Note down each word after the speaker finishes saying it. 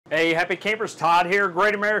Hey, happy campers, Todd here,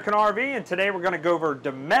 Great American RV, and today we're going to go over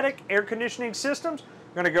Dometic air conditioning systems.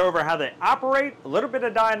 We're going to go over how they operate, a little bit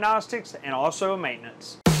of diagnostics, and also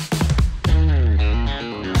maintenance.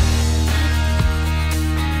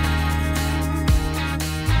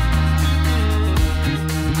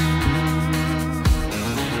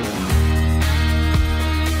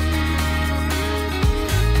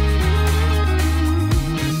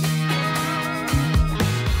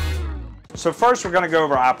 So first we're going to go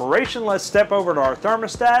over operation. Let's step over to our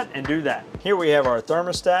thermostat and do that. Here we have our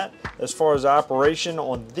thermostat. As far as operation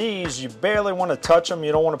on these, you barely want to touch them.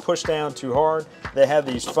 You don't want to push down too hard. They have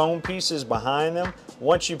these foam pieces behind them.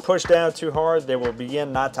 Once you push down too hard, they will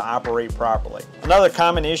begin not to operate properly. Another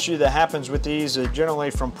common issue that happens with these is generally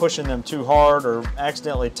from pushing them too hard or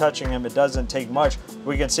accidentally touching them. It doesn't take much.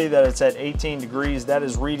 We can see that it's at 18 degrees. That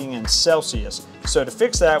is reading in Celsius. So to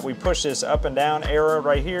fix that, we push this up and down arrow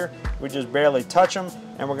right here. We just barely touch them,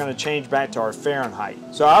 and we're going to change back to our Fahrenheit.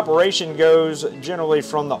 So operation goes generally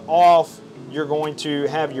from the off. You're going to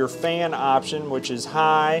have your fan option, which is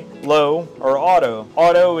high, low, or auto.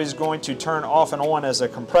 Auto is going to turn off and on as the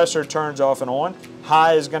compressor turns off and on.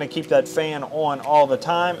 High is going to keep that fan on all the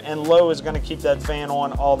time, and low is going to keep that fan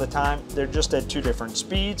on all the time. They're just at two different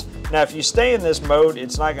speeds. Now, if you stay in this mode,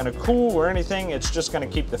 it's not going to cool or anything. It's just going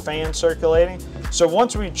to keep the fan circulating. So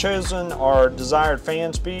once we've chosen our desired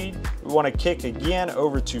fan speed, we want to kick again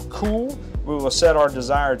over to cool. We will set our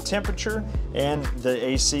desired temperature, and the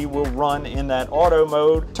AC will run in that auto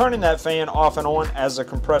mode, turning that fan off and on as the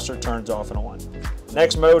compressor turns off and on.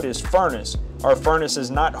 Next mode is furnace. Our furnace is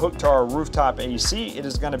not hooked to our rooftop AC. It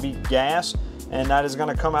is going to be gas, and that is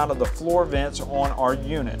going to come out of the floor vents on our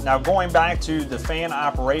unit. Now, going back to the fan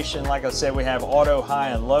operation, like I said, we have auto, high,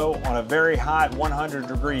 and low. On a very hot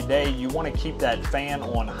 100-degree day, you want to keep that fan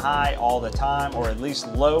on high all the time, or at least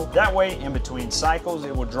low. That way, in between cycles,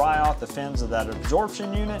 it will dry off the fins of that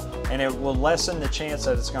absorption unit, and it will lessen the chance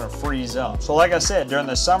that it's going to freeze up. So like I said, during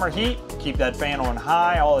the summer heat, keep that fan on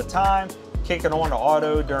high all the time. Kick it on to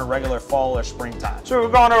auto during regular fall or springtime. So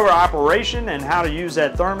we've gone over operation and how to use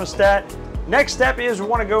that thermostat. Next step is we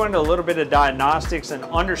want to go into a little bit of diagnostics and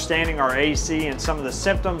understanding our AC and some of the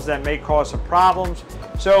symptoms that may cause some problems.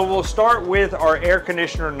 So we'll start with our air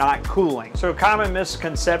conditioner not cooling. So a common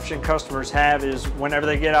misconception customers have is whenever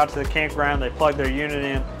they get out to the campground, they plug their unit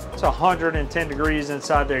in, it's 110 degrees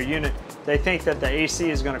inside their unit. They think that the AC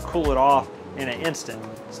is going to cool it off in an instant.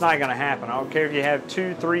 It's not going to happen. I don't care if you have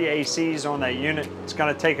 2, 3 ACs on that unit, it's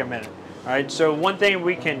going to take a minute. All right, so one thing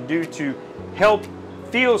we can do to help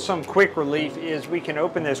feel some quick relief is we can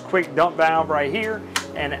open this quick dump valve right here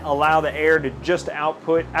and allow the air to just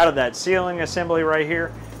output out of that ceiling assembly right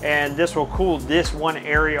here, and this will cool this one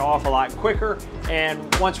area off a lot quicker,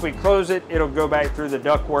 and once we close it, it'll go back through the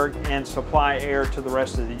ductwork and supply air to the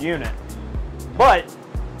rest of the unit. But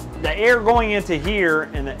the air going into here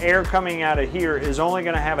and the air coming out of here is only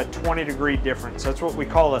going to have a 20-degree difference. That's what we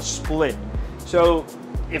call a split. So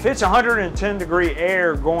if it's 110-degree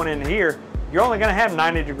air going in here, you're only going to have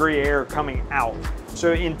 90-degree air coming out.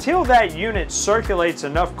 So until that unit circulates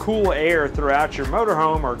enough cool air throughout your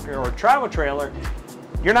motorhome or travel trailer,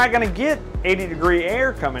 you're not going to get 80-degree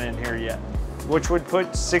air coming in here yet, which would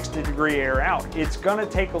put 60-degree air out. It's going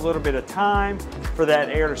to take a little bit of time for that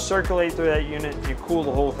air to circulate through that unit and cool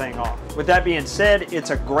the whole thing off. With that being said, it's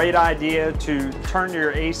a great idea to turn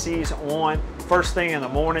your ACs on first thing in the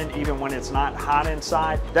morning, even when it's not hot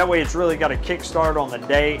inside. That way it's really got a kickstart on the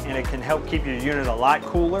day, and it can help keep your unit a lot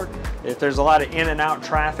cooler. If there's a lot of in and out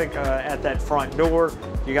traffic at that front door,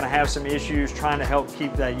 you're gonna have some issues trying to help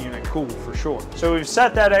keep that unit cool for sure. So we've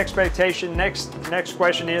set that expectation. Next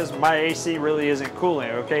question is, my AC really isn't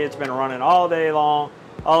cooling, okay? It's been running all day long.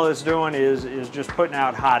 All it's doing is just putting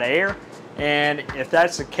out hot air. And if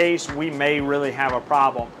that's the case, we may really have a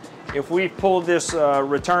problem. If we pull this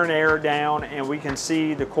return air down and we can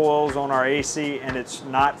see the coils on our AC and it's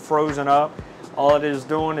not frozen up, all it is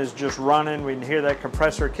doing is just running. We can hear that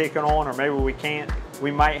compressor kicking on, or maybe we can't. We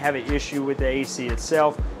might have an issue with the AC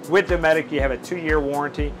itself. With Dometic, you have a 2-year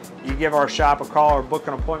warranty. You give our shop a call or book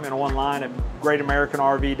an appointment online at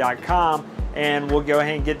greatamericanrv.com, and we'll go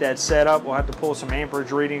ahead and get that set up. We'll have to pull some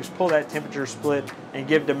amperage readings, pull that temperature split, and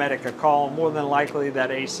give Dometic a call. More than likely,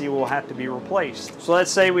 that AC will have to be replaced. So let's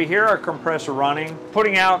say we hear our compressor running,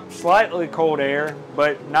 putting out slightly cold air,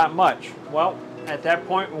 but not much. Well, at that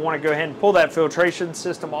point, we want to go ahead and pull that filtration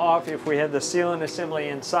system off. If we have the sealant assembly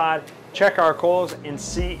inside, check our coils and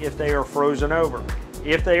see if they are frozen over.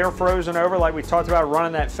 If they are frozen over, like we talked about,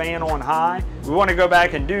 running that fan on high, we want to go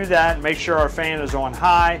back and do that, make sure our fan is on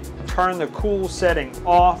high, turn the cool setting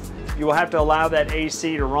off. You will have to allow that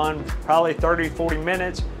AC to run probably 30-40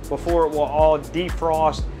 minutes before it will all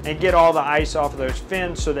defrost and get all the ice off of those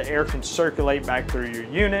fins so the air can circulate back through your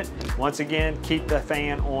unit. Once again, keep the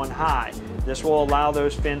fan on high. This will allow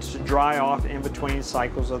those fins to dry off in between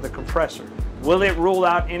cycles of the compressor. Will it rule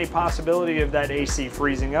out any possibility of that AC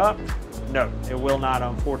freezing up? No, it will not,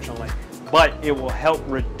 unfortunately, but it will help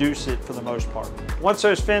reduce it for the most part. Once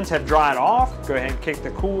those fins have dried off, go ahead and kick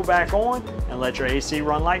the cool back on and let your AC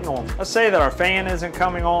run like normal. Let's say that our fan isn't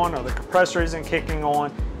coming on or the compressor isn't kicking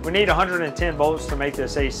on. We need 110 volts to make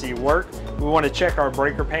this AC work. We want to check our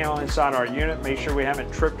breaker panel inside our unit, make sure we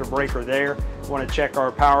haven't tripped a breaker there. We want to check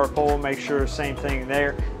our power pole, make sure same thing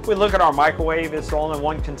there. If we look at our microwave, it's the only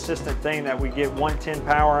one consistent thing that we get 110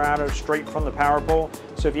 power out of straight from the power pole.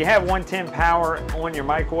 So if you have 110 power on your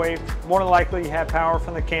microwave, more than likely you have power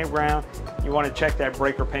from the campground. You want to check that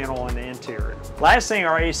breaker panel on the interior. Last thing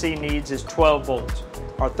our AC needs is 12 volts.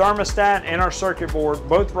 Our thermostat and our circuit board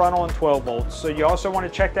both run on 12 volts, so you also want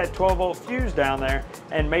to check that 12 volt fuse down there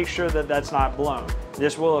and make sure that that's not blown.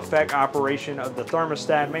 This will affect operation of the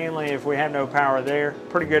thermostat, mainly if we have no power there.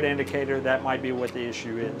 Pretty good indicator that might be what the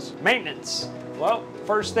issue is. Maintenance. Well,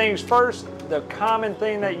 first things first, the common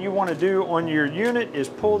thing that you want to do on your unit is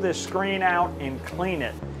pull this screen out and clean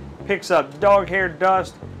it. Picks up dog hair,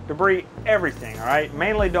 dust, debris, everything, all right?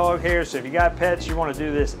 Mainly dog hair, so if you got pets, you want to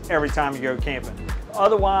do this every time you go camping.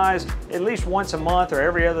 Otherwise, at least once a month or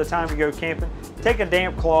every other time you go camping, take a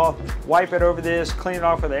damp cloth, wipe it over this, clean it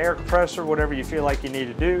off with the air compressor, whatever you feel like you need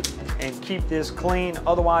to do, and keep this clean.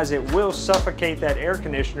 Otherwise, it will suffocate that air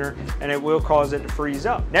conditioner and it will cause it to freeze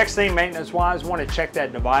up. Next thing, maintenance-wise, want to check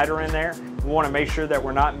that divider in there. We want to make sure that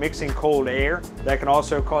we're not mixing cold air. That can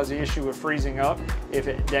also cause the issue of freezing up. If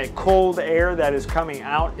that cold air that is coming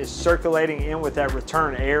out is circulating in with that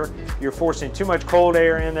return air, you're forcing too much cold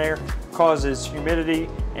air in there, causes humidity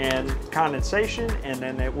and condensation, and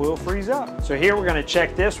then it will freeze up. So here we're going to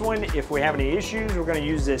check this one. If we have any issues, we're going to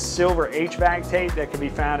use this silver HVAC tape that can be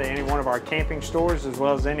found at any one of our camping stores as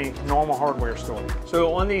well as any normal hardware store.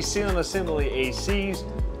 So on these ceiling assembly ACs,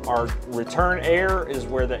 our return air is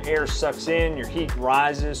where the air sucks in, your heat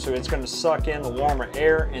rises, so it's going to suck in the warmer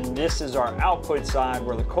air, and this is our output side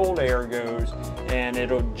where the cold air goes, and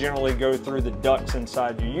it'll generally go through the ducts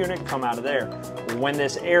inside your unit, come out of there. When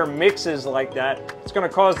this air mixes like that, it's going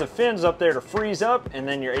to cause the fins up there to freeze up, and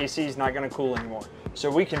then your AC is not going to cool anymore. So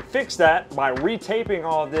we can fix that by retaping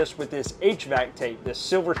all of this with this HVAC tape, this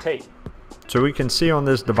silver tape. So we can see on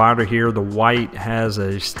this divider here, the white has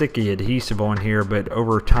a sticky adhesive on here, but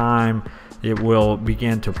over time it will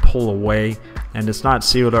begin to pull away, and it's not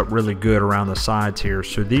sealed up really good around the sides here.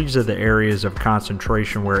 So these are the areas of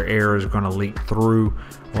concentration where air is going to leak through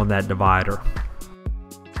on that divider.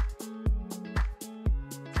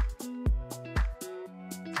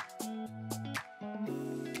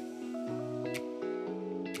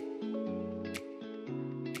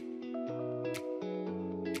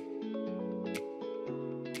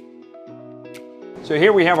 So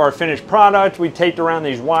here we have our finished product. We taped around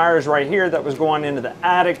these wires right here that was going into the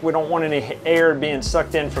attic. We don't want any air being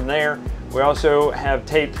sucked in from there. We also have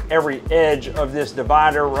taped every edge of this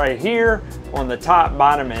divider right here on the top,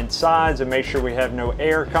 bottom, and sides, and make sure we have no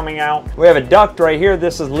air coming out. We have a duct right here.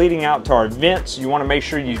 This is leading out to our vents. You want to make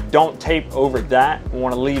sure you don't tape over that. We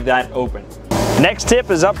want to leave that open. Next tip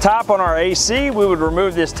is up top on our AC. We would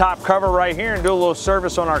remove this top cover right here and do a little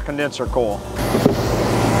service on our condenser coil.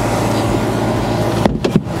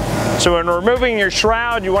 So in removing your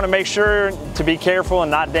shroud, you want to make sure to be careful and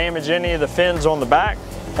not damage any of the fins on the back.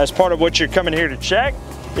 That's part of what you're coming here to check,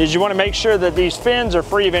 is you want to make sure that these fins are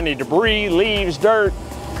free of any debris, leaves, dirt,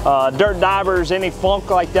 dirt divers, any funk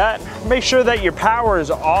like that. Make sure that your power is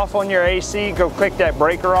off on your AC. Go click that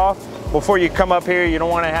breaker off before you come up here. You don't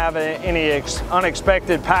want to have any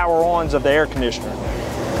unexpected power ons of the air conditioner.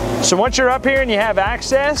 So once you're up here and you have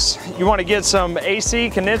access, you want to get some AC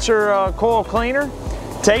condenser coil cleaner.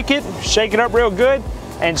 Take it, shake it up real good,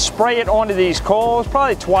 and spray it onto these coils,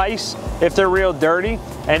 probably twice if they're real dirty,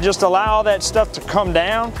 and just allow all that stuff to come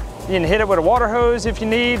down. You can hit it with a water hose if you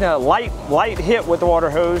need, a light hit with the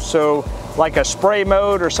water hose, so like a spray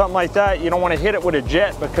mode or something like that. You don't want to hit it with a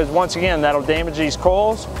jet because once again, that'll damage these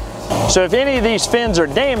coils. So if any of these fins are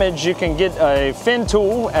damaged, you can get a fin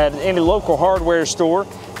tool at any local hardware store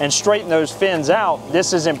and straighten those fins out.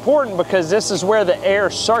 This is important because this is where the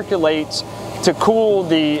air circulates to cool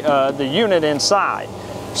the unit inside.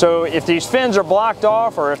 So if these fins are blocked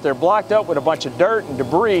off, or if they're blocked up with a bunch of dirt and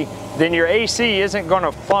debris, then your AC isn't going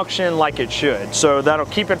to function like it should. So that'll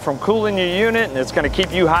keep it from cooling your unit, and it's going to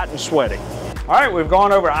keep you hot and sweaty. All right, we've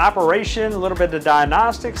gone over operation, a little bit of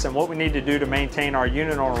diagnostics, and what we need to do to maintain our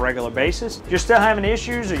unit on a regular basis. If you're still having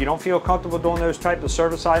issues or you don't feel comfortable doing those types of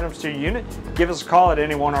service items to your unit, give us a call at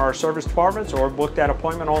any one of our service departments or book that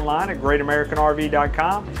appointment online at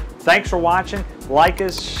greatamericanrv.com. Thanks for watching. Like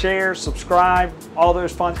us, share, subscribe, all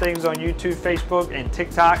those fun things on YouTube, Facebook, and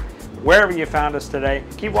TikTok, wherever you found us today.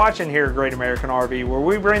 Keep watching here at Great American RV, where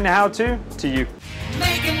we bring the how-to to you.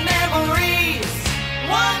 Making memories,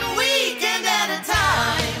 one